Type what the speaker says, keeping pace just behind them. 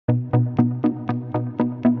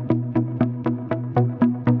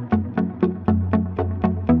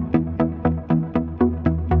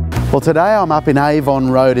Well, today I'm up in Avon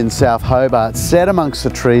Road in South Hobart, set amongst the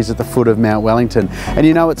trees at the foot of Mount Wellington. And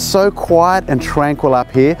you know, it's so quiet and tranquil up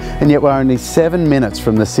here, and yet we're only 7 minutes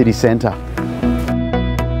from the city centre.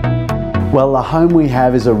 Well, the home we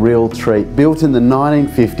have is a real treat. Built in the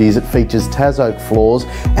 1950s, it features Tas oak floors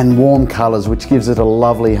and warm colours, which gives it a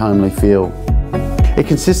lovely homely feel. It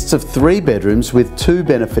consists of 3 bedrooms with 2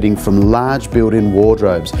 benefiting from large built-in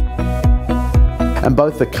wardrobes. And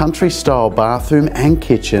both the country-style bathroom and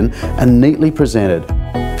kitchen are neatly presented,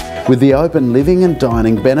 with the open living and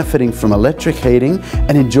dining benefiting from electric heating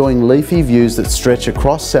and enjoying leafy views that stretch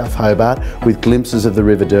across South Hobart with glimpses of the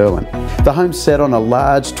River Derwent. The home's set on a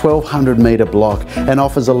large 1,200 metre block and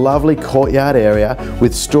offers a lovely courtyard area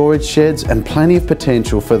with storage sheds and plenty of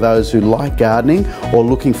potential for those who like gardening or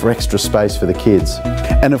looking for extra space for the kids.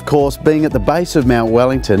 And of course, being at the base of Mount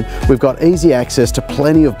Wellington, we've got easy access to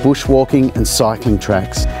plenty of bushwalking and cycling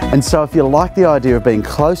tracks. And so if you like the idea of being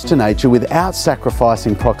close to nature without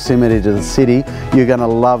sacrificing proximity to the city, you're going to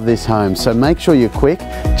love this home. So make sure you're quick,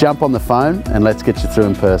 jump on the phone and let's get you through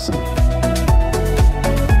in person.